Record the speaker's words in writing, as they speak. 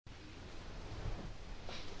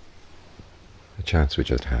The chants we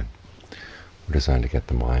just had were designed to get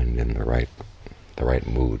the mind in the right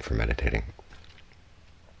mood for meditating.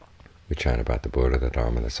 We chant about the Buddha, the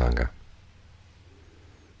Dharma, the Sangha.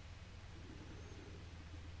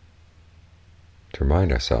 To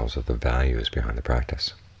remind ourselves of the values behind the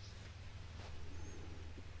practice.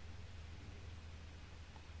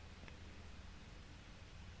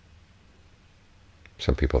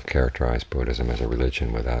 Some people have characterized Buddhism as a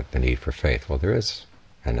religion without the need for faith. Well, there is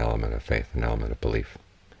an element of faith, an element of belief,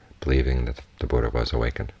 believing that the Buddha was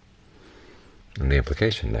awakened. And the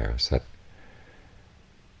implication there is that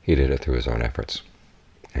he did it through his own efforts,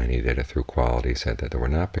 and he did it through qualities that were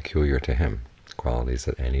not peculiar to him, qualities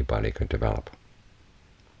that anybody could develop.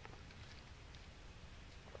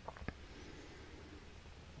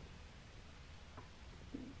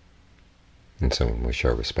 And so when we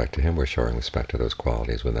show respect to him, we're showing respect to those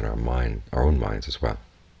qualities within our own minds as well.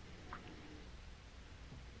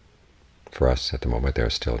 For us, at the moment, they're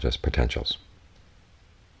still just potentials.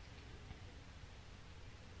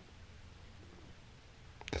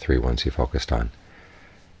 The three ones he focused on: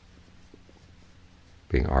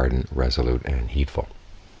 being ardent, resolute, and heedful.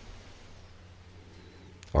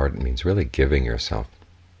 Ardent means really giving yourself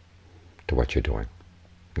to what you're doing.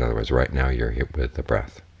 In other words, right now you're here with the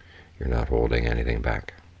breath. You're not holding anything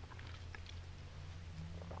back.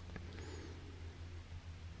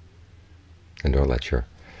 And don't let your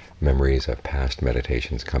memories of past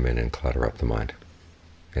meditations come in and clutter up the mind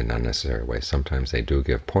in unnecessary ways. Sometimes they do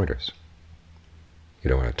give pointers.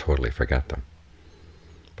 You don't want to totally forget them,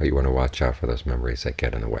 but you want to watch out for those memories that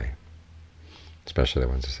get in the way, especially the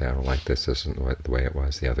ones that say, I don't like this isn't the way it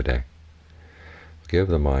was the other day. Give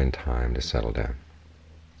the mind time to settle down.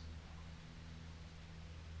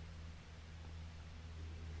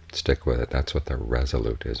 Stick with it. That's what the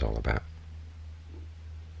resolute is all about.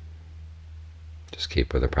 Just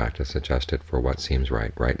keep with the practice, adjust it for what seems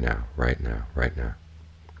right, right now, right now, right now.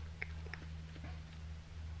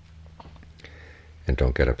 And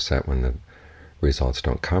don't get upset when the results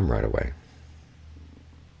don't come right away.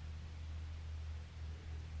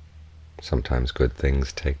 Sometimes good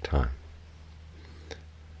things take time.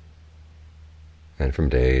 And from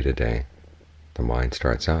day to day, the mind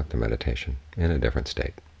starts out the meditation in a different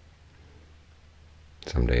state.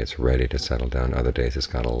 Some days it's ready to settle down, other days it's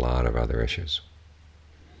got a lot of other issues.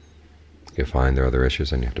 You find there are other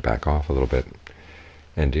issues and you have to back off a little bit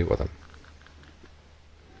and deal with them.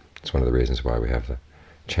 It's one of the reasons why we have the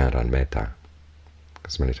chant on metta,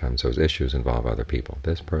 because many times those issues involve other people.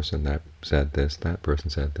 This person that said this, that person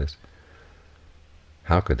said this.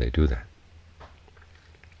 How could they do that?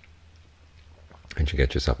 And you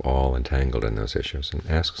get yourself all entangled in those issues and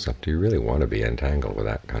ask yourself, do you really want to be entangled with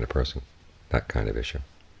that kind of person, that kind of issue,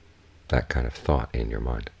 that kind of thought in your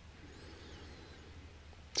mind?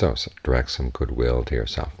 So direct some goodwill to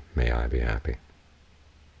yourself. May I be happy.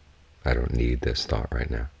 I don't need this thought right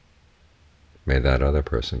now. May that other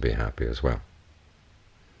person be happy as well.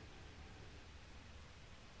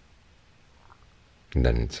 And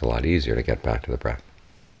then it's a lot easier to get back to the breath.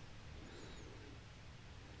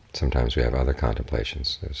 Sometimes we have other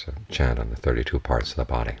contemplations. There's a chant on the 32 parts of the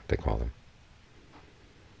body, they call them,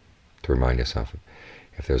 to remind yourself,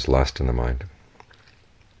 if there's lust in the mind,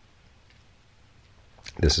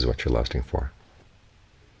 this is what you're lusting for.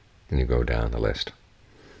 And you go down the list.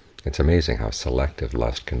 It's amazing how selective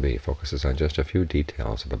lust can be. It focuses on just a few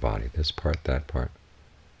details of the body, this part, that part,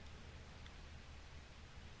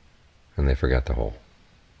 and they forget the whole.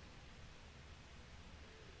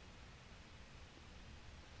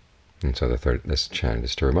 And so this chant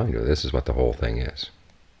is to remind you, this is what the whole thing is.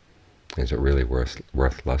 Is it really worth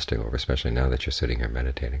lusting over, especially now that you're sitting here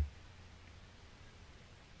meditating?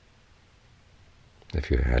 If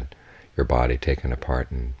you had your body taken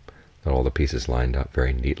apart and all the pieces lined up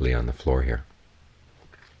very neatly on the floor here,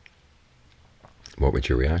 what would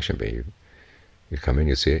your reaction be? You come in,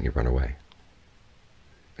 you see it, and you run away.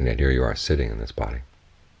 And yet here you are sitting in this body.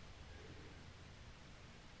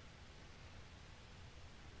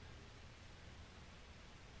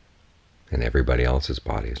 And everybody else's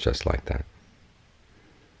body is just like that.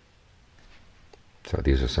 So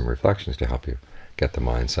these are some reflections to help you get the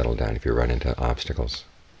mind settled down. If you run into obstacles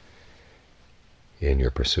in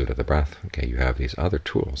your pursuit of the breath, okay, you have these other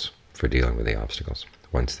tools for dealing with the obstacles.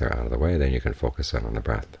 Once they're out of the way, then you can focus in on the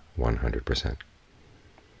breath 100%.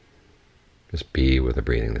 Just be with the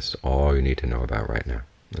breathing. This is all you need to know about right now.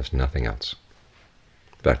 There's nothing else.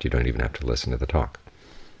 In fact, you don't even have to listen to the talk.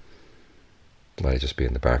 Let it just be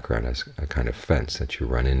in the background as a kind of fence that you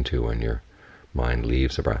run into when your mind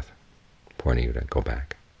leaves the breath, pointing you to go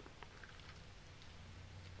back.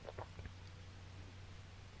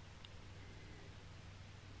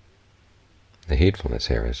 The heedfulness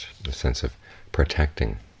here is the sense of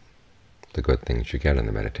protecting the good things you get in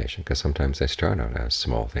the meditation, because sometimes they start out as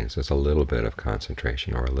small things, as a little bit of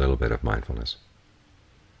concentration or a little bit of mindfulness.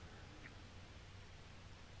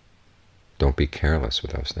 Don't be careless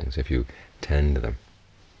with those things. If you tend to them,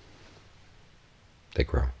 they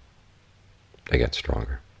grow. They get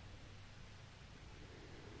stronger.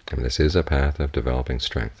 And this is a path of developing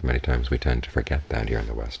strength. Many times we tend to forget that here in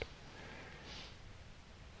the West.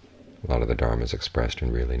 A lot of the Dharma is expressed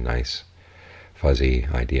in really nice, fuzzy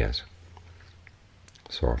ideas,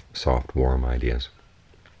 soft, warm ideas.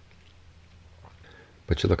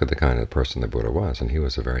 But you look at the kind of person the Buddha was, and he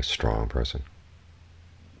was a very strong person.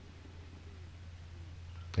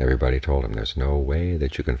 Everybody told him, there's no way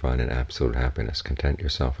that you can find an absolute happiness. Content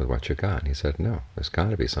yourself with what you got. And he said, no, there's got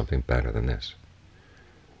to be something better than this.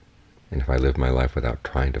 And if I live my life without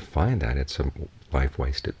trying to find that, it's a life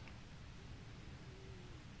wasted.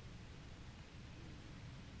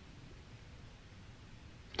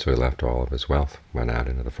 So he left all of his wealth, went out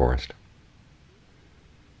into the forest,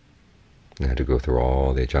 and had to go through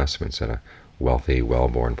all the adjustments that a wealthy,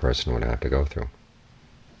 well-born person would have to go through,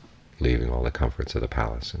 leaving all the comforts of the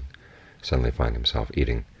palace, and suddenly find himself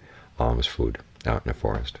eating alms food out in the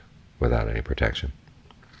forest without any protection.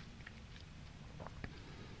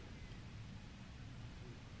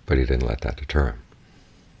 But he didn't let that deter him.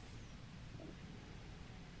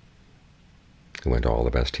 He went to all the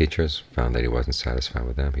best teachers, found that he wasn't satisfied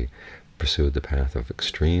with them. He pursued the path of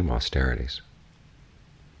extreme austerities.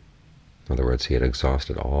 In other words, he had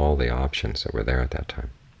exhausted all the options that were there at that time,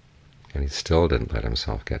 and he still didn't let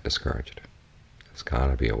himself get discouraged. There's got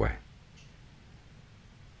to be a way.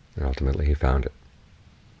 And ultimately he found it.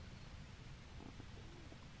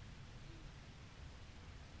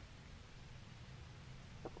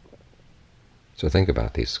 So think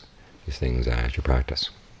about these things as you practice.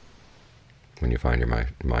 When you find your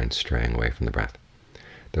mind straying away from the breath,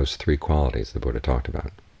 those three qualities the Buddha talked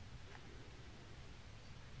about: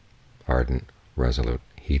 ardent, resolute,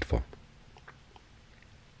 heedful.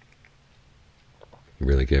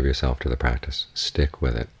 Really give yourself to the practice. Stick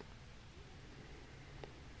with it.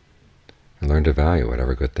 And learn to value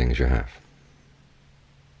whatever good things you have.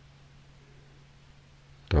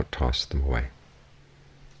 Don't toss them away.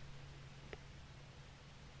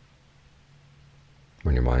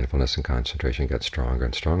 When your mindfulness and concentration get stronger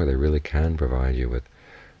and stronger, they really can provide you with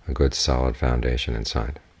a good, solid foundation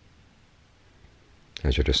inside.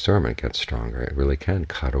 As your discernment gets stronger, it really can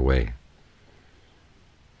cut away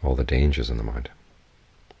all the dangers in the mind.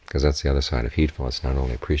 Because that's the other side of heedfulness, not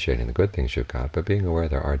only appreciating the good things you've got, but being aware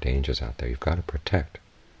there are dangers out there. You've got to protect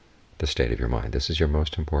the state of your mind. This is your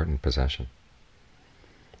most important possession.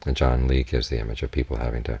 And John Lee gives the image of people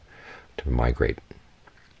having to migrate.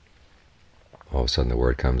 All of a sudden the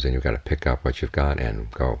word comes in, you've got to pick up what you've got and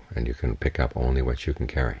go, and you can pick up only what you can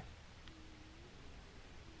carry.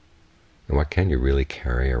 And what can you really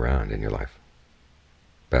carry around in your life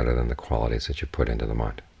better than the qualities that you put into the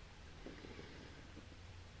mind?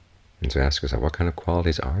 And so ask yourself, what kind of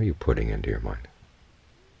qualities are you putting into your mind?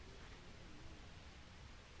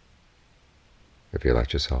 If you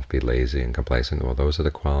let yourself be lazy and complacent, well, those are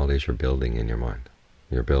the qualities you're building in your mind.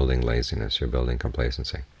 You're building laziness, you're building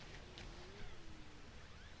complacency.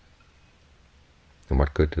 And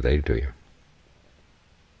what good do they do you?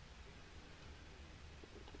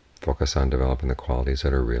 Focus on developing the qualities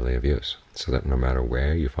that are really of use, so that no matter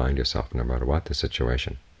where you find yourself, no matter what the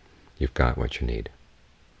situation, you've got what you need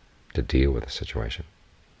to deal with the situation.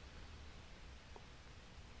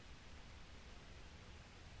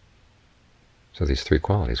 So these three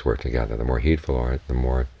qualities work together. The more heedful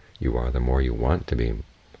you are, the more you want to be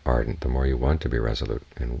ardent, the more you want to be resolute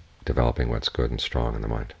in developing what's good and strong in the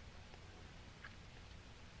mind.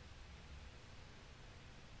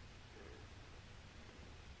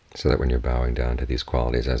 So that when you're bowing down to these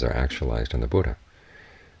qualities as they're actualized in the Buddha,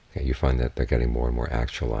 you find that they're getting more and more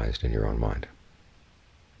actualized in your own mind,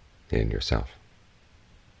 in yourself.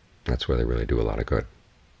 That's where they really do a lot of good.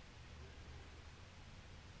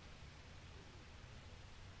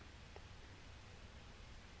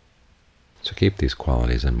 So keep these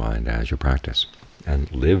qualities in mind as you practice,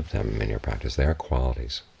 and live them in your practice. They are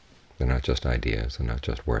qualities. They're not just ideas, they're not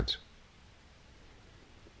just words.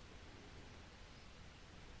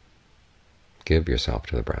 Give yourself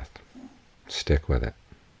to the breath. Stick with it.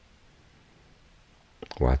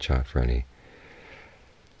 Watch out for any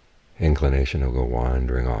inclination to go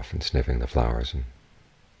wandering off and sniffing the flowers and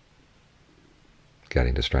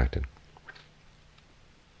getting distracted.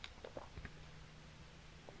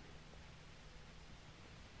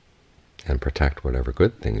 And protect whatever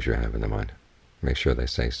good things you have in the mind. Make sure they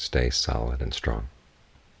stay solid and strong.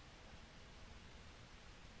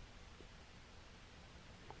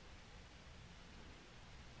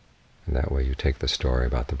 And that way you take the story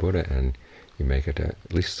about the Buddha and you make it, to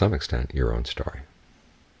at least some extent, your own story.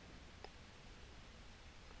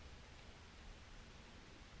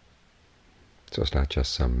 So it's not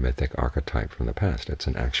just some mythic archetype from the past, it's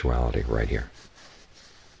an actuality right here.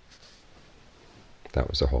 That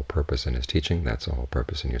was the whole purpose in his teaching, that's the whole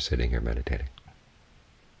purpose in your sitting here meditating.